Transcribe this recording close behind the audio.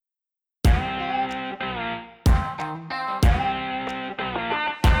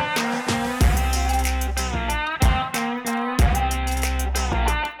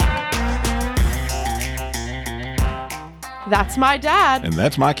That's my dad. And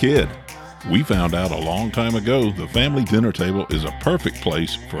that's my kid. We found out a long time ago the family dinner table is a perfect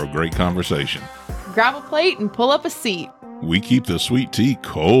place for a great conversation. Grab a plate and pull up a seat. We keep the sweet tea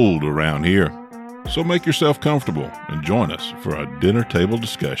cold around here. So make yourself comfortable and join us for a dinner table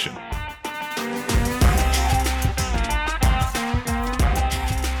discussion.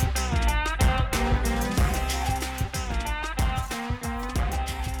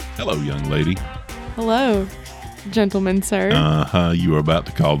 Hello, young lady. Hello, gentleman, sir. You were about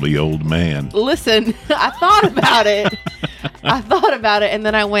to call me old man. Listen, I thought about it. And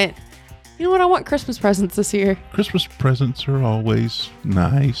then I went, you know what? I want Christmas presents this year. Christmas presents are always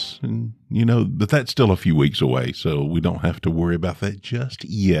nice, and but that's still a few weeks away, so we don't have to worry about that just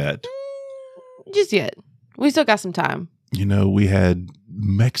yet. Just yet. We still got some time. We had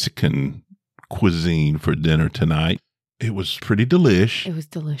Mexican cuisine for dinner tonight. It was pretty delish. It was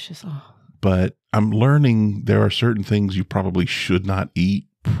delicious. Oh. But I'm learning there are certain things you probably should not eat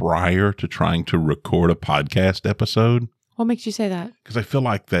prior to trying to record a podcast episode. What makes you say that? Because I feel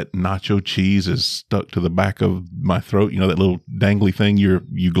like that nacho cheese is stuck to the back of my throat. That little dangly thing, your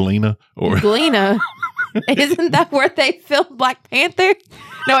Euglena? Euglena? Isn't that where they filmed Black Panther?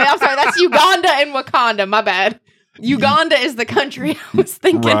 No, wait, I'm sorry. That's Uganda and Wakanda. My bad. Uganda is the country I was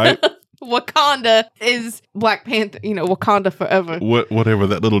thinking right. of. Wakanda is Black Panther, Wakanda forever. Whatever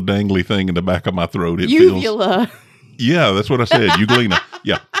that little dangly thing in the back of my throat, Uvula. Yeah, that's what I said. Euglena.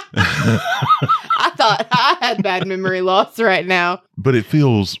 Yeah. I thought I had bad memory loss right now. But it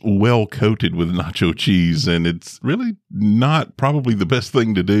feels well coated with nacho cheese, and it's really not probably the best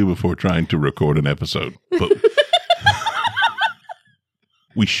thing to do before trying to record an episode. But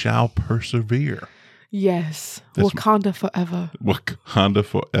we shall persevere. Yes. Wakanda forever. Wakanda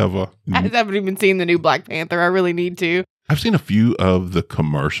forever. I haven't even seen the new Black Panther. I really need to. I've seen a few of the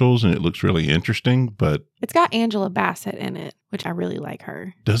commercials, and it looks really interesting, but... It's got Angela Bassett in it, which I really like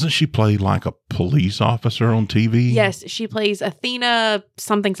her. Doesn't she play like a police officer on TV? Yes, she plays Athena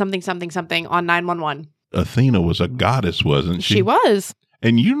something on 911. Athena was a goddess, wasn't she? She was.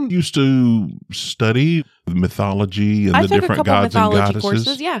 And you used to study mythology and the different gods and goddesses?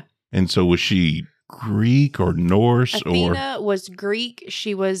 Courses, yeah. And so was she Greek or Norse? Athena was Greek.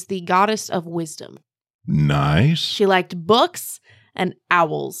 She was the goddess of wisdom. Nice. She liked books and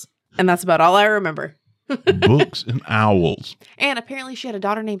owls. And that's about all I remember. Books and owls. And apparently she had a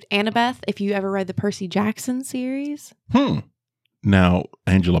daughter named Annabeth, if you ever read the Percy Jackson series. Now,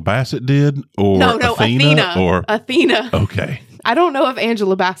 Angela Bassett did? Or No, Athena? Or Athena. Okay. I don't know if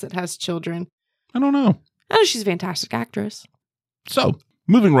Angela Bassett has children. I don't know. I know she's a fantastic actress. So,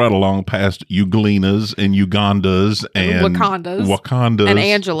 moving right along past Euglenas and Ugandas and Wakandas.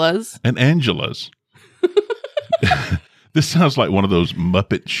 And Angelas. This sounds like one of those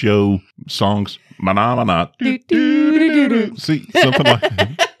Muppet Show songs. Mana. See, something like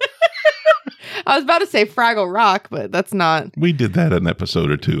that. I was about to say Fraggle Rock, but that's not. We did that an episode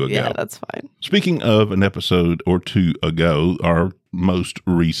or two ago. Yeah, that's fine. Speaking of an episode or two ago, our most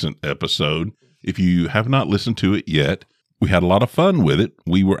recent episode, if you have not listened to it yet, we had a lot of fun with it.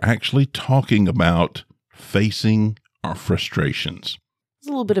 We were actually talking about facing our frustrations. It's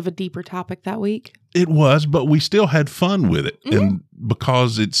a little bit of a deeper topic that week. It was, but we still had fun with it. Mm-hmm. And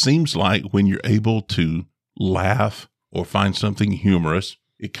because it seems like when you're able to laugh or find something humorous,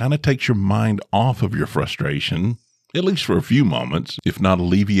 it kind of takes your mind off of your frustration, at least for a few moments, if not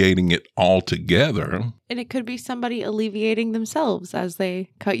alleviating it altogether. And it could be somebody alleviating themselves as they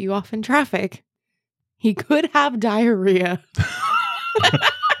cut you off in traffic. He could have diarrhea.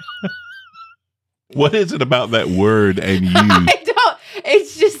 What is it about that word and you? I don't.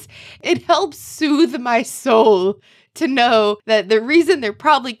 It's just, it helps soothe my soul to know that the reason they're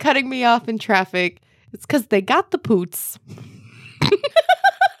probably cutting me off in traffic is because they got the poots.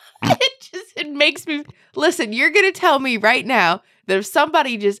 It makes me, listen, you're going to tell me right now that if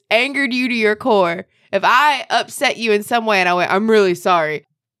somebody just angered you to your core, if I upset you in some way and I went, I'm really sorry,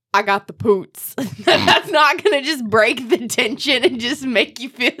 I got the poots. That's not going to just break the tension and just make you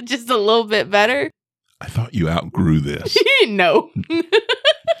feel just a little bit better. I thought you outgrew this. No.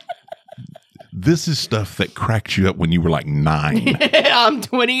 This is stuff that cracked you up when you were like 9. I'm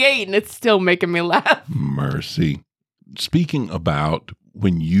 28 and it's still making me laugh. Mercy. Speaking about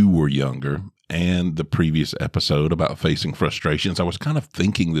when you were younger and the previous episode about facing frustrations, I was kind of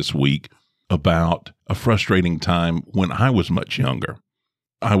thinking this week about a frustrating time when I was much younger.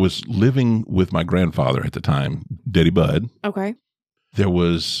 I was living with my grandfather at the time, Daddy Bud. Okay. There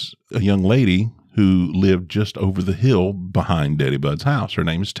was a young lady who lived just over the hill behind Daddy Bud's house. Her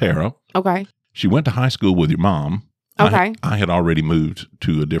name is Tara. Okay. She went to high school with your mom. Okay. I had already moved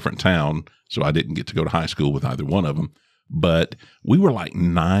to a different town, so I didn't get to go to high school with either one of them. but we were like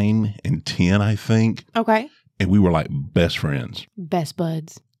 9 and 10, I think. Okay. And we were like best friends. Best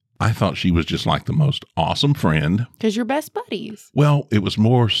buds. I thought she was just like the most awesome friend. Because you're best buddies. Well, it was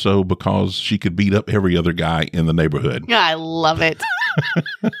more so because she could beat up every other guy in the neighborhood. I love it.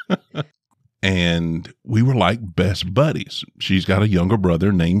 And we were like best buddies. She's got a younger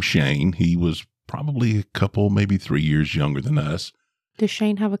brother named Shane. He was probably a couple, maybe 3 years younger than us. Does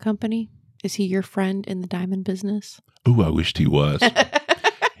Shane have a company? Is he your friend in the diamond business? Ooh, I wished he was.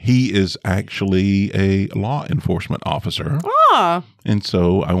 He is actually a law enforcement officer. Ah. And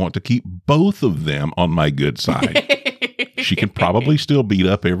so I want to keep both of them on my good side. She can probably still beat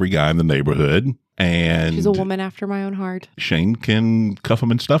up every guy in the neighborhood. And she's a woman after my own heart. Shane can cuff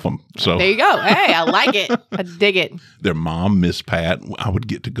them and stuff them. So there you go. Hey, I like it. I dig it. Their mom, Miss Pat, I would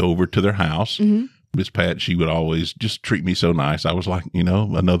get to go over to their house. Mm-hmm. Miss Pat, she would always just treat me so nice. I was like,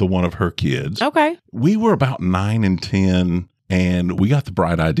 another one of her kids. Okay. We were about 9 and 10. And we got the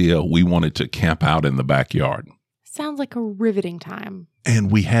bright idea we wanted to camp out in the backyard. Sounds like a riveting time.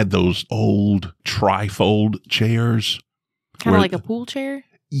 And we had those old trifold chairs. Kind of like a pool chair?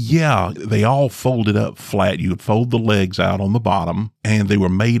 Yeah, they all folded up flat. You would fold the legs out on the bottom, and they were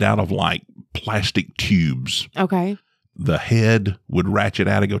made out of like plastic tubes. Okay. The head would ratchet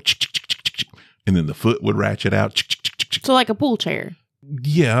out and go, and then the foot would ratchet out. So like a pool chair.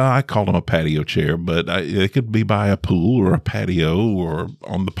 Yeah, I called them a patio chair, but it could be by a pool or a patio or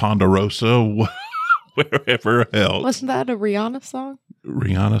on the Ponderosa, wherever else. Wasn't that a Rihanna song?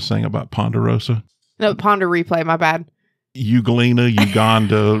 Rihanna sang about Ponderosa? No, Ponder Replay, my bad.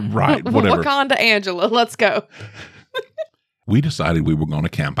 Uganda, right, whatever. Wakanda Angela, let's go. We decided we were going to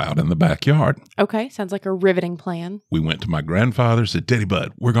camp out in the backyard. Okay, sounds like a riveting plan. We went to my grandfather, said, Daddy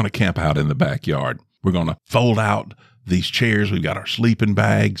Bud, we're going to camp out in the backyard. We're going to fold out these chairs. We've got our sleeping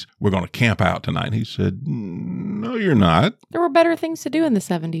bags. We're going to camp out tonight. And he said, no, you're not. There were better things to do in the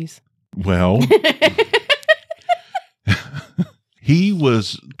 70s. Well, he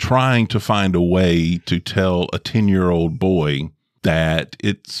was trying to find a way to tell a 10-year-old boy that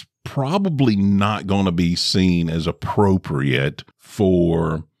it's probably not going to be seen as appropriate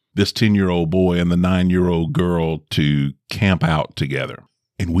for this 10-year-old boy and the 9-year-old girl to camp out together.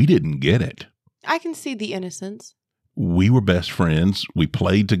 And we didn't get it. I can see the innocence. We were best friends. We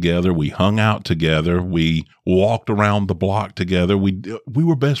played together. We hung out together. We walked around the block together. We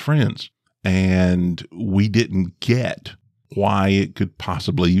were best friends. And we didn't get why it could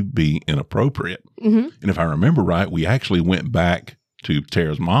possibly be inappropriate. Mm-hmm. And if I remember right, we actually went back to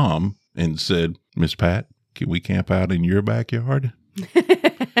Tara's mom and said, Miss Pat, can we camp out in your backyard?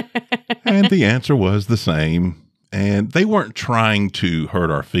 And the answer was the same. And they weren't trying to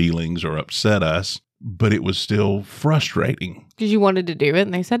hurt our feelings or upset us, but it was still frustrating. Because you wanted to do it,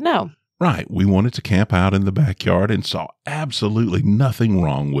 and they said no. Right. We wanted to camp out in the backyard and saw absolutely nothing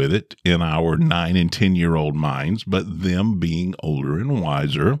wrong with it in our 9 and 10-year-old minds, but them being older and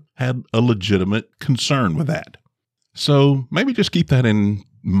wiser had a legitimate concern with that. So maybe just keep that in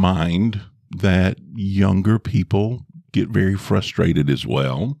mind, that younger people get very frustrated as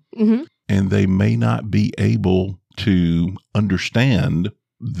well, mm-hmm. and they may not be able to understand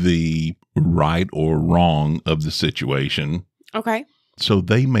the right or wrong of the situation. Okay. So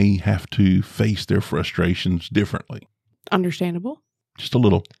they may have to face their frustrations differently. Understandable. Just a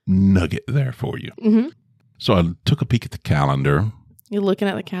little nugget there for you. Mm-hmm. So I took a peek at the calendar. You're looking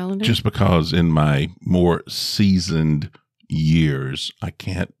at the calendar? Just because in my more seasoned years, I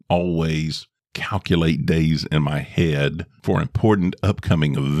can't always calculate days in my head for important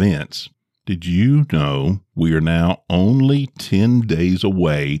upcoming events. Did you know we are now only 10 days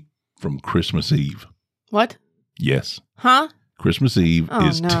away from Christmas Eve? What? Yes. Huh? Christmas Eve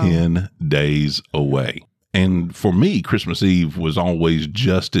is 10 days away. And for me, Christmas Eve was always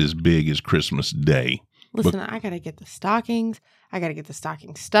just as big as Christmas Day. Listen, I got to get the stockings. I got to get the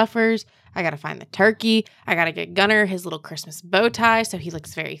stocking stuffers. I got to find the turkey. I got to get Gunnar his little Christmas bow tie so he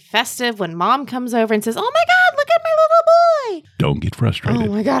looks very festive when Mom comes over and says, oh my God, look at my little boy. Don't get frustrated.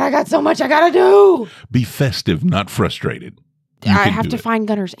 Oh my God, I got so much I got to do. Be festive, not frustrated. I have to find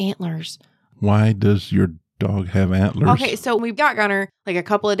Gunnar's antlers. Why does your dog have antlers? Okay, so we got Gunnar like a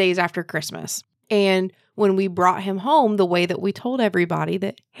couple of days after Christmas. And when we brought him home, the way that we told everybody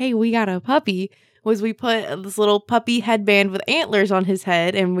that, hey, we got a puppy, was we put this little puppy headband with antlers on his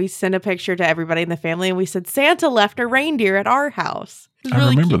head, and we sent a picture to everybody in the family, and we said, Santa left a reindeer at our house. I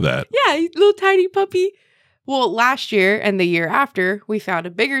really remember that. Yeah, little tiny puppy. Well, last year and the year after, we found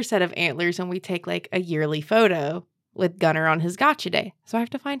a bigger set of antlers, and we take like a yearly photo with Gunnar on his gotcha day. So I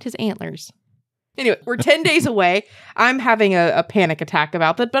have to find his antlers. Anyway, we're 10 days away. I'm having a panic attack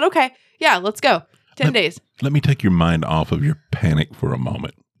about that, but okay. Yeah, let's go. 10 days. Let me take your mind off of your panic for a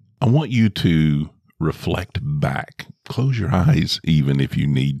moment. I want you to reflect back. Close your eyes even if you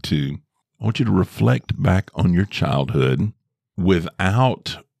need to. I want you to reflect back on your childhood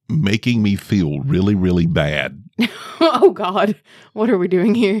without making me feel really, really bad. Oh, God. What are we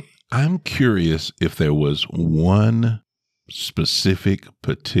doing here? I'm curious if there was one specific,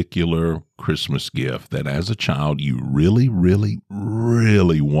 particular Christmas gift that as a child you really, really,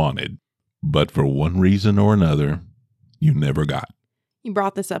 really wanted, but for one reason or another, you never got. You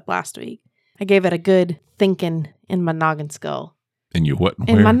brought this up last week. I gave it a good thinking in my noggin skull. And you what?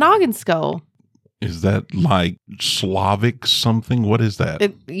 In my noggin skull. Is that like Slavic something? What is that?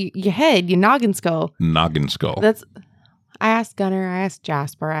 Your head, your noggin skull. Noggin skull. I asked Gunnar, I asked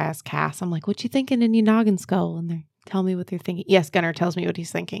Jasper, I asked Cass. I'm like, what you thinking in your noggin skull? And they tell me what they're thinking. Yes, Gunnar tells me what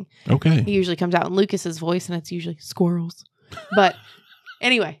he's thinking. Okay. He usually comes out in Lucas's voice, and it's usually squirrels. But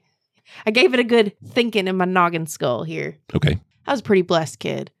anyway, I gave it a good thinking in my noggin skull here. Okay. I was a pretty blessed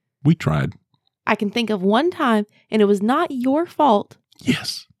kid. We tried. I can think of one time, and it was not your fault.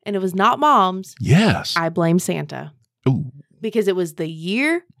 Yes. And it was not Mom's. Yes. I blame Santa. Ooh. Because it was the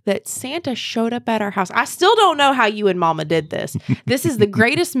year that Santa showed up at our house. I still don't know how you and Mama did this. This is the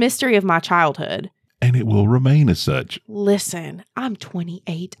greatest mystery of my childhood. And it will remain as such. Listen, I'm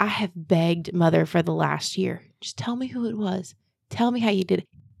 28. I have begged Mother for the last year. Just tell me who it was. Tell me how you did it.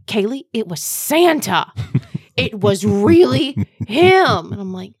 Kaleigh, it was Santa. It was really him. And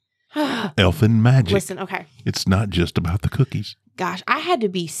I'm like, elfin magic. Listen, okay. It's not just about the cookies. Gosh, I had to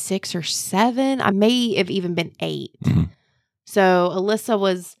be 6 or 7. I may have even been 8. Mm-hmm. So Alyssa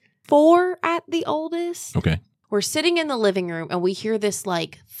was 4 at the oldest. Okay. We're sitting in the living room and we hear this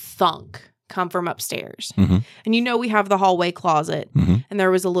like thunk come from upstairs. Mm-hmm. And you know we have the hallway closet. Mm-hmm. And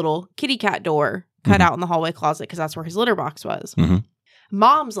there was a little kitty cat door cut out in the hallway closet because that's where his litter box was. Mm-hmm.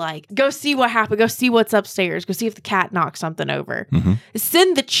 Mom's like, go see what happened. Go see what's upstairs. Go see if the cat knocked something over. Mm-hmm.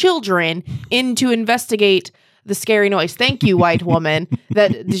 Send the children in to investigate the scary noise. Thank you, white woman,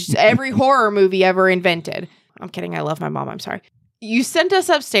 that just every horror movie ever invented. I'm kidding. I love my mom. I'm sorry. You sent us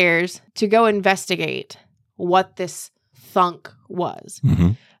upstairs to go investigate what this thunk was.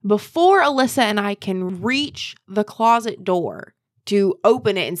 Mm-hmm. Before Alyssa and I can reach the closet door to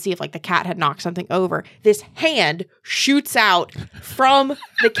open it and see if like the cat had knocked something over, this hand shoots out from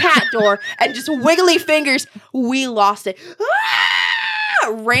the cat door and just wiggly fingers. We lost it.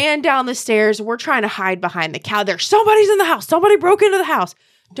 Ran down the stairs. We're trying to hide behind the cow. Somebody's in the house. Somebody broke into the house.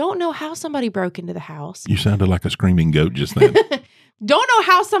 Don't know how somebody broke into the house. You sounded like a screaming goat just then. Don't know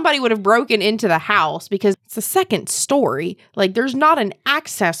how somebody would have broken into the house because it's a second story. Like there's not an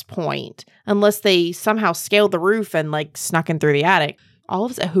access point unless they somehow scaled the roof and like snuck in through the attic. All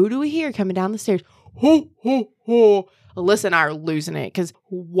of a sudden, who do we hear coming down the stairs? Ho, ho, ho. Alyssa and I are losing it because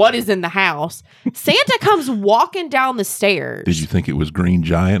what is in the house? Santa comes walking down the stairs. Did you think it was Green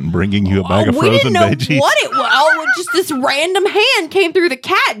Giant and bringing you a bag of we frozen didn't know veggies? What it was. Oh, just this random hand came through the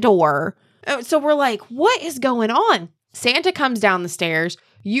cat door. So we're like, what is going on? Santa comes down the stairs.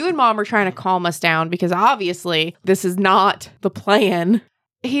 You and Mom are trying to calm us down because obviously this is not the plan.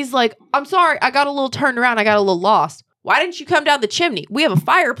 He's like, I'm sorry, I got a little turned around. I got a little lost. Why didn't you come down the chimney? We have a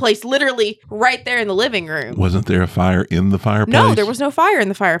fireplace literally right there in the living room. Wasn't there a fire in the fireplace? No, there was no fire in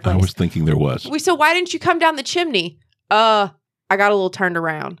the fireplace. I was thinking there was. So why didn't you come down the chimney? I got a little turned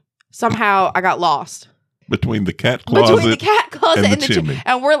around. Somehow I got lost. Between the cat closet and the chimney.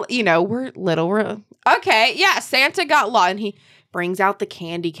 And we're little. Okay, yeah, Santa got lost. And he brings out the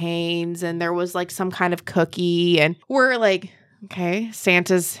candy canes. And there was like some kind of cookie. And we're like, okay,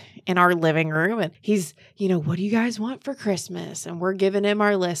 Santa's in our living room. And he's, what do you guys want for Christmas? And we're giving him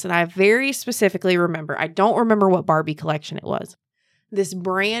our list. And I very specifically remember, I don't remember what Barbie collection it was. This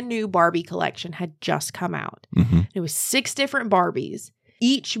brand new Barbie collection had just come out. Mm-hmm. It was 6 different Barbies.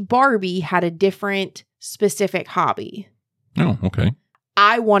 Each Barbie had a different specific hobby. Oh, okay.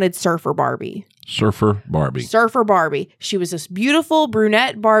 I wanted Surfer Barbie. Surfer Barbie. Surfer Barbie. She was this beautiful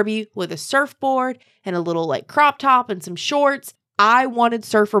brunette Barbie with a surfboard and a little like crop top and some shorts. I wanted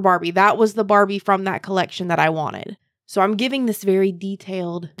Surfer Barbie. That was the Barbie from that collection that I wanted. So I'm giving this very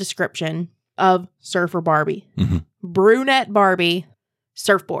detailed description of Surfer Barbie. Mm-hmm. Brunette Barbie,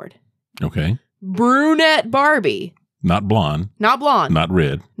 surfboard. Okay. Brunette Barbie. Not blonde. Not blonde. Not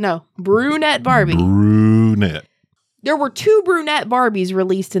red. No. Brunette Barbie. Brunette. There were 2 brunette Barbies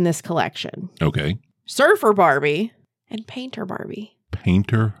released in this collection. Okay. Surfer Barbie and Painter Barbie.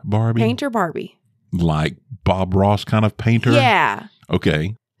 Painter Barbie? Painter Barbie. Like Bob Ross kind of painter? Yeah.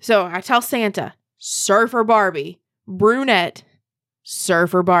 Okay. So I tell Santa, Surfer Barbie, brunette,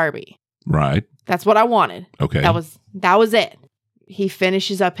 Surfer Barbie. Right. That's what I wanted. Okay. That was it. He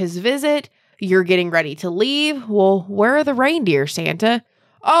finishes up his visit. You're getting ready to leave. Well, where are the reindeer, Santa?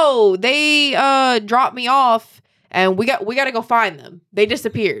 Oh, they dropped me off and we got to go find them. They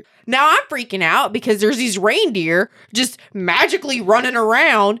disappeared. Now I'm freaking out because there's these reindeer just magically running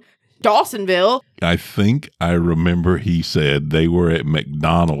around Dawsonville. I think I remember he said they were at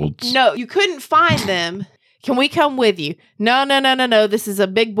McDonald's. No, you couldn't find them. Can we come with you? No. This is a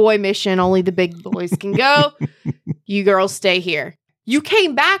big boy mission. Only the big boys can go. You girls stay here. You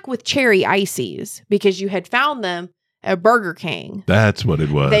came back with cherry ices because you had found them at Burger King. That's what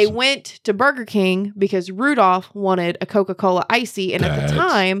it was. They went to Burger King because Rudolph wanted a Coca-Cola icy. And at the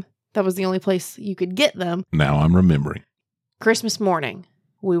time, that was the only place you could get them. Now I'm remembering. Christmas morning,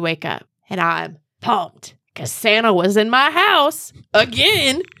 we wake up and I'm pumped because Santa was in my house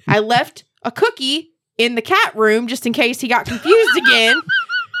again. I left a cookie in the cat room just in case he got confused again.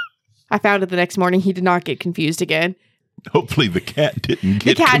 I found it the next morning. He did not get confused again. Hopefully the cat didn't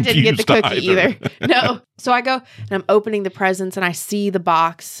get the cat didn't get the cookie either. No. So I go and I'm opening the presents and I see the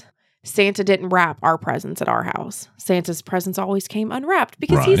box. Santa didn't wrap our presents at our house. Santa's presents always came unwrapped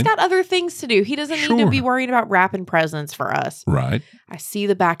because he's got other things to do. He doesn't need to be worried about wrapping presents for us. Right. I see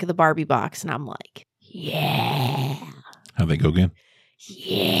the back of the Barbie box and I'm like, yeah. How'd they go again?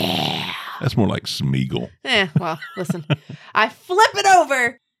 Yeah. That's more like Smeagol. Well, listen. I flip it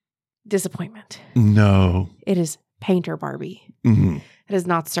over. Disappointment. No. It is Painter Barbie. Mm-hmm. It is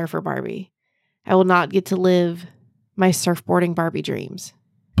not Surfer Barbie. I will not get to live my surfboarding Barbie dreams.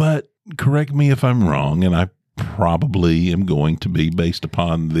 But correct me if I'm wrong, and I probably am going to be based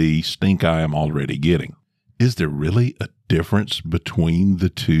upon the stink eye I'm already getting. Is there really a difference between the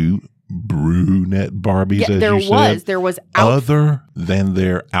two brunette Barbies, as you said? There was other than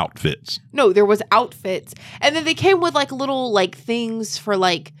their outfits. No, there was outfits. And then they came with like little like things for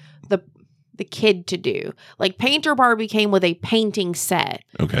like the kid to do. Like Painter Barbie came with a painting set.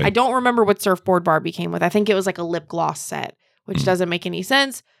 Okay. I don't remember what Surfboard Barbie came with. I think it was like a lip gloss set, which doesn't make any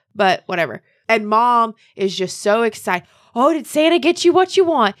sense, but whatever. And Mom is just so excited. Oh, did Santa get you what you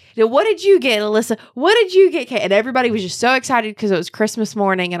want? What did you get, Alyssa? What did you get, Kate? And everybody was just so excited because it was Christmas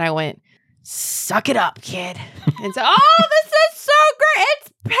morning. And I went, suck it up, kid. And so, oh, this is so great. It's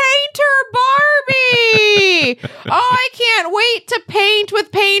Painter Barbie. Oh, I can't wait to paint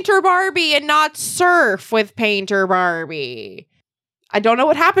with Painter Barbie and not surf with Painter Barbie. I don't know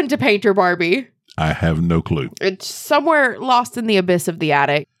what happened to Painter Barbie. I have no clue. It's somewhere lost in the abyss of the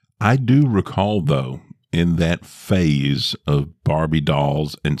attic. I do recall, though, in that phase of Barbie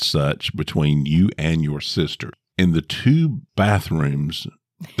dolls and such between you and your sister, in the two bathrooms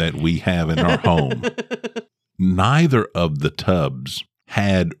that we have in our home, neither of the tubs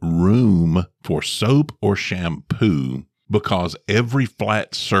had room for soap or shampoo because every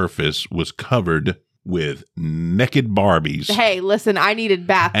flat surface was covered with naked Barbies. Hey, listen, I needed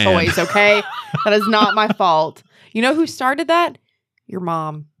bath toys, okay? That is not my fault. You know who started that? Your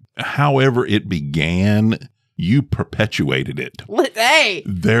mom. However it began, you perpetuated it. Hey!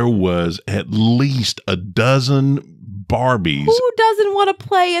 There was at least a dozen Barbies. Who doesn't want to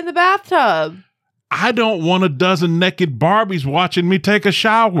play in the bathtub? I don't want a dozen naked Barbies watching me take a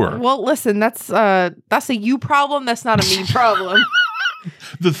shower. Well, listen, that's a you problem. That's not a me problem.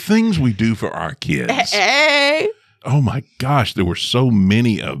 The things we do for our kids. Hey! Oh my gosh, there were so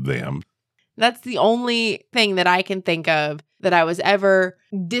many of them. That's the only thing that I can think of that I was ever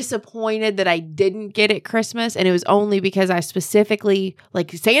disappointed that I didn't get at Christmas. And it was only because I specifically,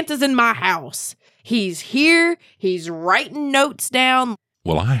 like, Santa's in my house. He's here. He's writing notes down.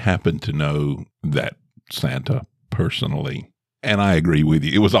 Well, I happen to know that Santa personally, and I agree with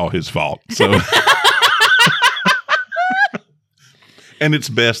you. It was all his fault. So, and it's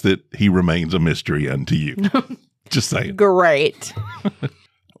best that he remains a mystery unto you. Just saying. Great.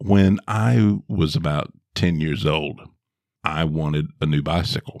 When I was about 10 years old, I wanted a new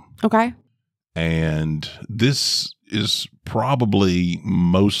bicycle. Okay. And this is probably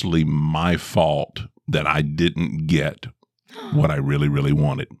mostly my fault that I didn't get what I really, really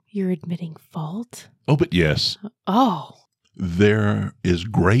wanted. You're admitting fault? Oh, but yes. Oh. There is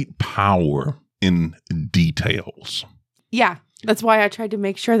great power in details. Yeah. That's why I tried to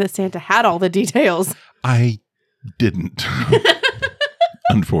make sure that Santa had all the details. I didn't.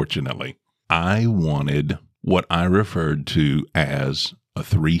 Unfortunately. I wanted what I referred to as a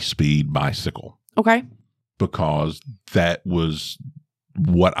 3-speed bicycle. Okay. Because that was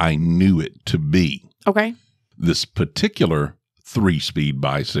what I knew it to be. Okay. This particular 3-speed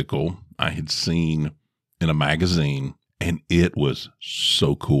bicycle I had seen in a magazine, and it was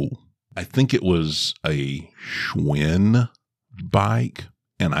so cool. I think it was a Schwinn bike,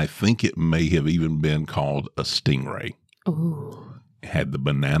 and I think it may have even been called a Stingray. Ooh. It had the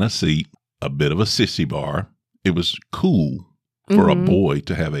banana seat, a bit of a sissy bar. It was cool for a boy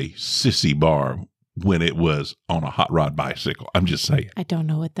to have a sissy bar when it was on a hot rod bicycle. I'm just saying. I don't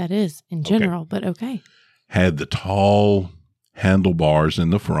know what that is in general, but okay. Had the tall handlebars in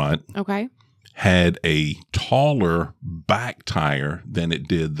the front. Okay. Had a taller back tire than it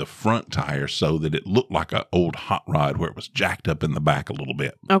did the front tire, so that it looked like an old hot rod where it was jacked up in the back a little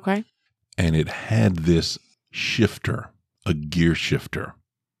bit. Okay. And it had this shifter, a gear shifter.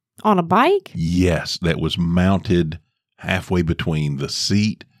 On a bike? Yes, that was mounted halfway between the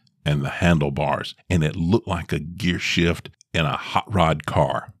seat and the handlebars. And it looked like a gear shift in a hot rod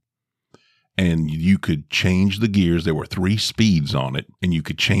car. And you could change the gears. There were 3 speeds on it, and you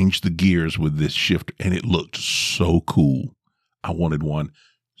could change the gears with this shifter, and it looked so cool. I wanted one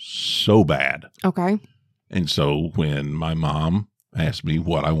so bad. Okay. And so when my mom asked me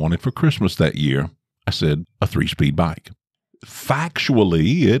what I wanted for Christmas that year, I said a 3-speed bike.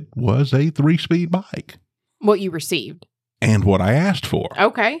 Factually, it was a 3-speed bike. What you received. And what I asked for.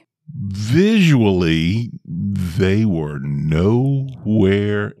 Okay. Visually, they were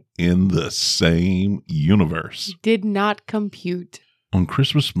nowhere in the same universe. Did not compute. On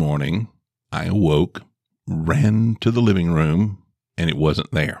Christmas morning, I awoke, ran to the living room, and it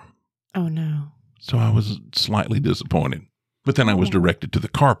wasn't there. Oh, no. So I was slightly disappointed. But then I was directed to the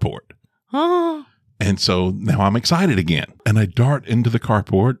carport. Oh. And so now I'm excited again. And I dart into the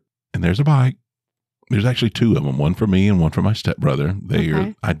carport, and there's a bike. There's actually 2 of them, one for me and one for my stepbrother. They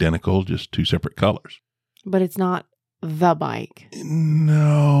are identical, just 2 separate colors. But it's not the bike.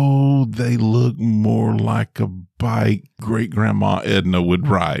 No, they look more like a bike great-grandma Edna would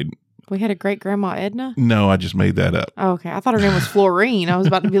ride. We had a great-grandma Edna? No, I just made that up. Oh, okay. I thought her name was Florine. I was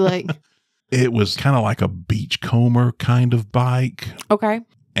about to be like... It was kind of like a beachcomber kind of bike. Okay.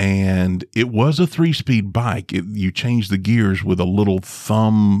 And it was a 3-speed bike. You changed the gears with a little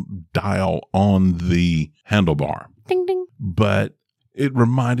thumb dial on the handlebar. Ding, ding. But it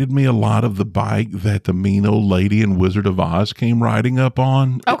reminded me a lot of the bike that the mean old lady in Wizard of Oz came riding up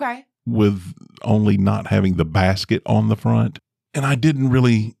on. Okay. With only not having the basket on the front. And I didn't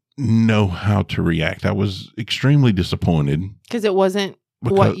really know how to react. I was extremely disappointed. Because it wasn't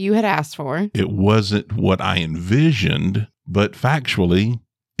what you had asked for. It wasn't what I envisioned, but factually,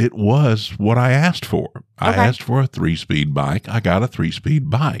 it was what I asked for. I asked for a 3-speed bike. I got a 3-speed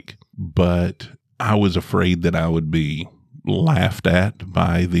bike, but I was afraid that I would be laughed at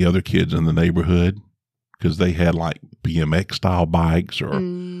by the other kids in the neighborhood because they had like BMX style bikes or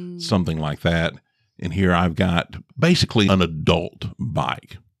something like that. And here I've got basically an adult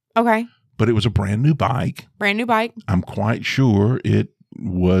bike. Okay. But it was a brand new bike. Brand new bike. I'm quite sure it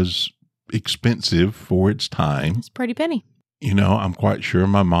was expensive for its time. It's a pretty penny. You know, I'm quite sure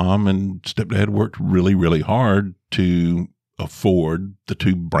my mom and stepdad worked really, really hard to afford the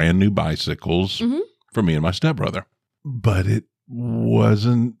 2 brand new bicycles for me and my stepbrother. But it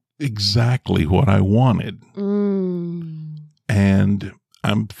wasn't exactly what I wanted. And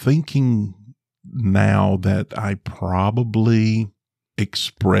I'm thinking now that I probably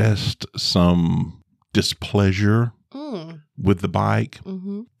expressed some displeasure with the bike.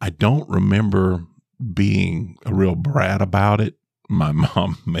 I don't remember being a real brat about it. My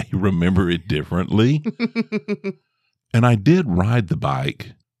mom may remember it differently. And I did ride the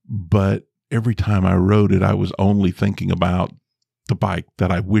bike, but every time I rode it, I was only thinking about the bike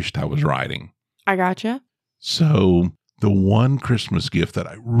that I wished I was riding. I gotcha. So the one Christmas gift that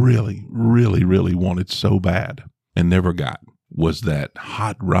I really, really, really wanted so bad and never got was that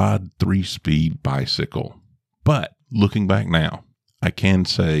hot rod 3-speed bicycle. But looking back now, I can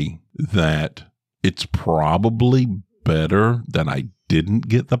say that it's probably better that I didn't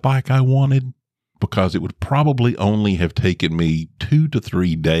get the bike I wanted, because it would probably only have taken me 2 to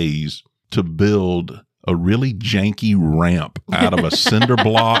 3 days to build a really janky ramp out of a cinder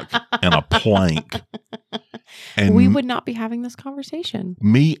block and a plank. And we would not be having this conversation.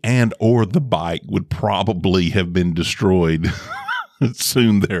 Me and or the bike would probably have been destroyed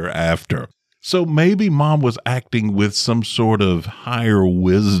soon thereafter. So maybe Mom was acting with some sort of higher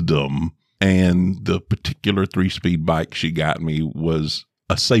wisdom, and the particular 3-speed bike she got me was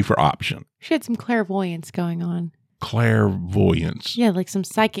a safer option. She had some clairvoyance going on. Clairvoyance. Yeah, like some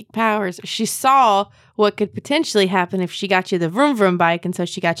psychic powers. She saw what could potentially happen if she got you the vroom vroom bike, and so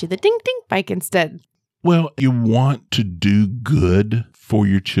she got you the ding ding bike instead. Well, you want to do good for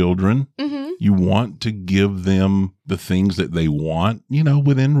your children. Mm-hmm. You want to give them the things that they want, you know,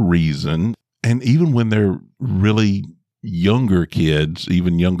 within reason. And even when they're really younger kids,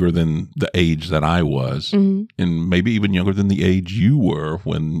 even younger than the age that I was, and maybe even younger than the age you were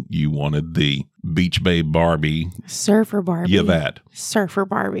when you wanted the Beach Babe Barbie. Surfer Barbie. Yeah, that. Surfer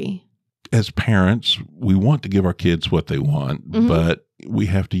Barbie. as parents, we want to give our kids what they want, but we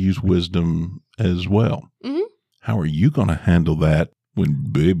have to use wisdom as well. Mm-hmm. How are you going to handle that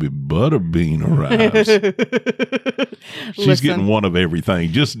when baby Butterbean arrives? She's getting one of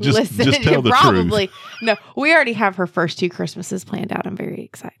everything. Just tell the truth. No, we already have her first 2 Christmases planned out. I'm very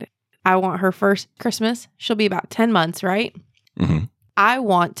excited. I want her first Christmas. She'll be about 10 months, right? Mm-hmm. I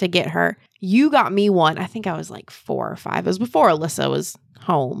want to get her. You got me one. I think I was like 4 or 5. It was before Alyssa was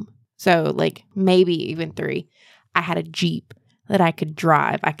home. So like maybe even 3. I had a Jeep that I could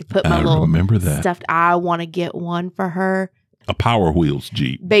drive. I could put my little stuffed. I want to get one for her. A Power Wheels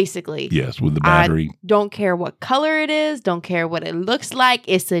Jeep. Basically. Yes, with the battery. I don't care what color it is. Don't care what it looks like.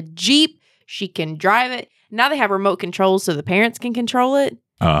 It's a Jeep. She can drive it. Now they have remote controls so the parents can control it.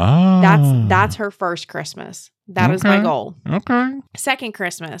 Ah. That's her first Christmas. That is my goal. Okay. Second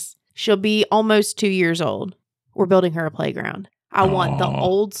Christmas, she'll be almost 2 years old. We're building her a playground. I want the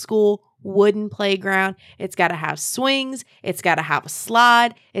old school wooden playground. It's got to have swings. It's got to have a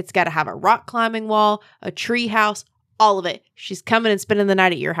slide. It's got to have a rock climbing wall, a tree house, all of it. She's coming and spending the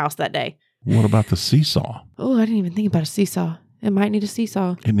night at your house that day. What about the seesaw? Oh, I didn't even think about a seesaw. It might need a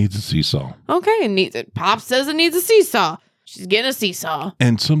seesaw. It needs a seesaw. Okay, it needs it. Pop says it needs a seesaw. She's getting a seesaw.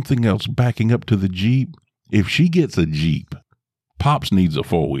 And something else, backing up to the Jeep. If she gets a Jeep, Pops needs a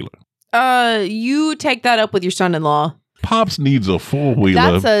 4-wheeler. You take that up with your son-in-law. Pops needs a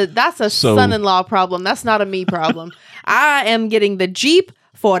 4-wheeler. That's a son-in-law problem. That's not a me problem. I am getting the Jeep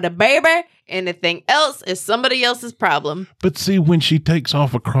for the baby. Anything else is somebody else's problem. But see, when she takes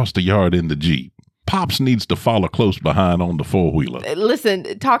off across the yard in the Jeep, Pops needs to follow close behind on the 4-wheeler.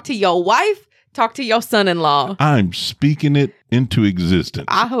 Listen, talk to your wife. Talk to your son-in-law. I'm speaking it into existence.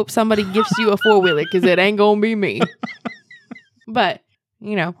 I hope somebody gifts you a 4-wheeler because it ain't going to be me. But,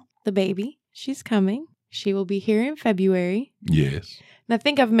 the baby, she's coming. She will be here in February. Yes. And I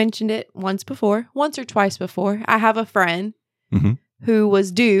think I've mentioned it once or twice before. I have a friend who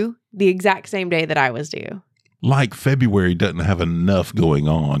was due the exact same day that I was due. Like February doesn't have enough going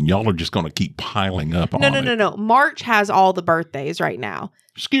on. Y'all are just going to keep piling up on it. No. March has all the birthdays right now.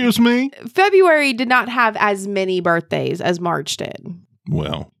 Excuse me? February did not have as many birthdays as March did.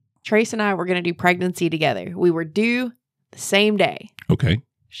 Well. Trace and I were going to do pregnancy together. We were due the same day. Okay.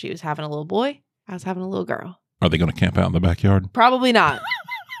 She was having a little boy. I was having a little girl. Are they going to camp out in the backyard? Probably not.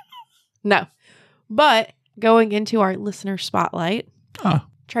 No. But going into our listener spotlight,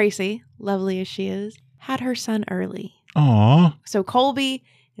 Tracy, lovely as she is, had her son early. Aw. So Colby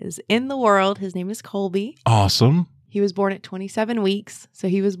is in the world. His name is Colby. Awesome. He was born at 27 weeks. So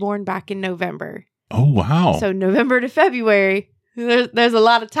he was born back in November. Oh, wow. So November to February, there's a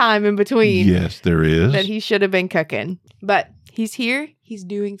lot of time in between. Yes, there is. That he should have been cooking. But he's here. He's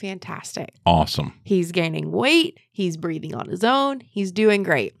doing fantastic. Awesome. He's gaining weight. He's breathing on his own. He's doing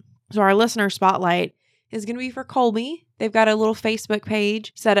great. So our listener spotlight is going to be for Colby. They've got a little Facebook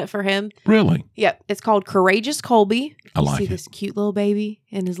page set up for him. Really? Yep. It's called Courageous Colby. I like it. See this cute little baby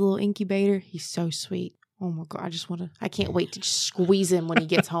in his little incubator? He's so sweet. Oh my God. I can't wait to just squeeze him when he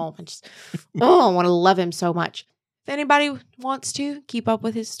gets home. I want to love him so much. If anybody wants to keep up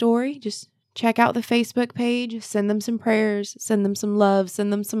with his story, just check out the Facebook page. Send them some prayers. Send them some love.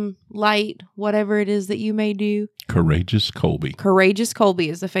 Send them some light. Whatever it is that you may do. Courageous Colby. Courageous Colby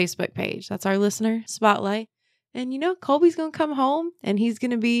is the Facebook page. That's our listener spotlight. And Colby's going to come home and he's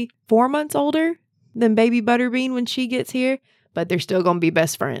going to be 4 months older than baby Butterbean when she gets here, but they're still going to be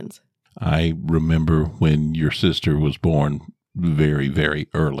best friends. I remember when your sister was born very, very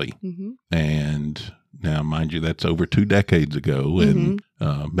early. Mm-hmm. And now, mind you, that's over 2 decades ago. And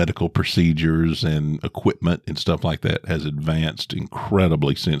medical procedures and equipment and stuff like that has advanced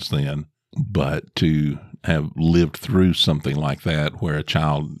incredibly since then. But to have lived through something like that where a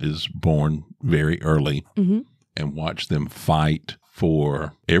child is born very early and watch them fight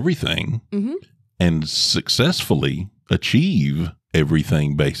for everything and successfully achieve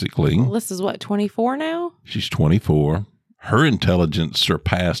everything, basically. Alyssa's what, 24 now? She's 24. Her intelligence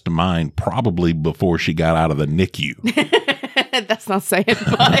surpassed mine probably before she got out of the NICU. That's not saying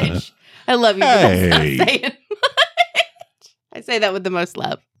much. I love you, but that's not saying much. I say that with the most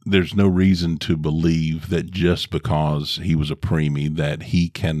love. There's no reason to believe that just because he was a preemie that he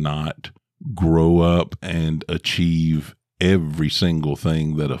cannot grow up and achieve every single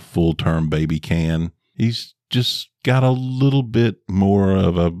thing that a full-term baby can. He's just got a little bit more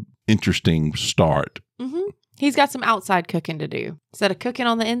of a interesting start. He's got some outside cooking to do. Instead of cooking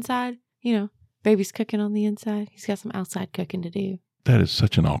on the inside, baby's cooking on the inside. He's got some outside cooking to do. That is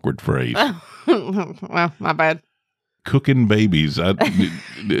such an awkward phrase. Well, my bad. cooking babies.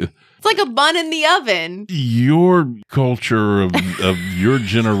 It's like a bun in the oven. Your culture of your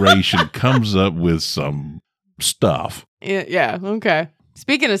generation comes up with some stuff. Yeah, okay.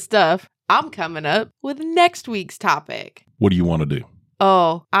 Speaking of stuff, I'm coming up with next week's topic. What do you want to do?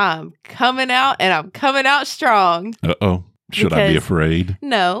 Oh, I'm coming out, and I'm coming out strong. Uh-oh. Should I be afraid?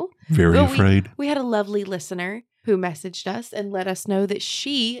 No. Very afraid? We had a lovely listener who messaged us and let us know that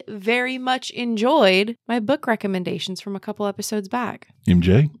she very much enjoyed my book recommendations from a couple episodes back.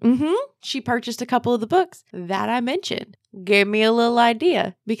 MJ? Mm-hmm. She purchased a couple of the books that I mentioned. Gave me a little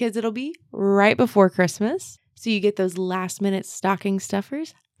idea because it'll be right before Christmas. So you get those last-minute stocking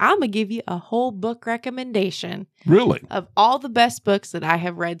stuffers. I'm going to give you a whole book recommendation. Really? Of all the best books that I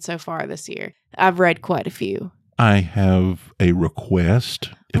have read so far this year. I've read quite a few. I have a request,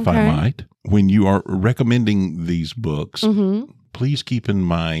 if I might. When you are recommending these books, please keep in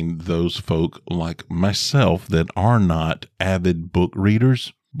mind those folk like myself that are not avid book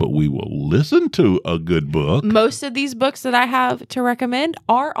readers, but we will listen to a good book. Most of these books that I have to recommend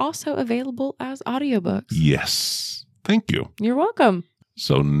are also available as audiobooks. Yes. Thank you. You're welcome.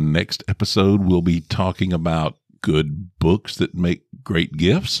 So next episode, we'll be talking about good books that make great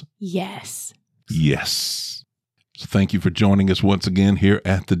gifts. Yes. Yes. So thank you for joining us once again here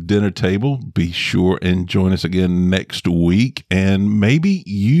at the dinner table. Be sure and join us again next week. And maybe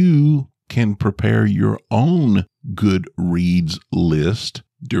you can prepare your own good reads list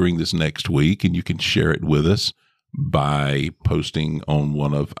during this next week, and you can share it with us by posting on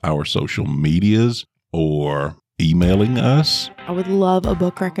one of our social medias or emailing us. I would love a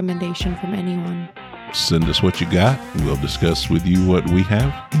book recommendation from anyone. Send us what you got. We'll discuss with you what we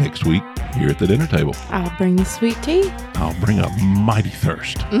have next week here at the dinner table. I'll bring you sweet tea. I'll bring a mighty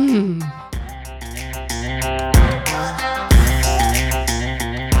thirst.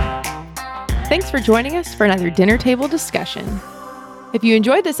 Thanks for joining us for another dinner table discussion. If you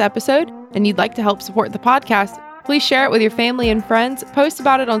enjoyed this episode and you'd like to help support the podcast, please share it with your family and friends, post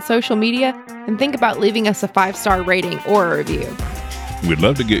about it on social media, and think about leaving us a 5-star rating or a review. We'd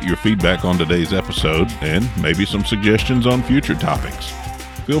love to get your feedback on today's episode and maybe some suggestions on future topics.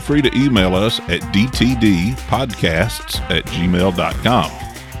 Feel free to email us at dtdpodcasts@gmail.com.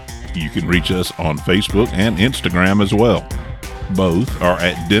 You can reach us on Facebook and Instagram as well. Both are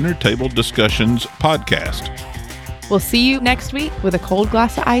at Dinner Table Discussions Podcast. We'll see you next week with a cold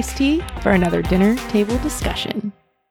glass of iced tea for another dinner table discussion.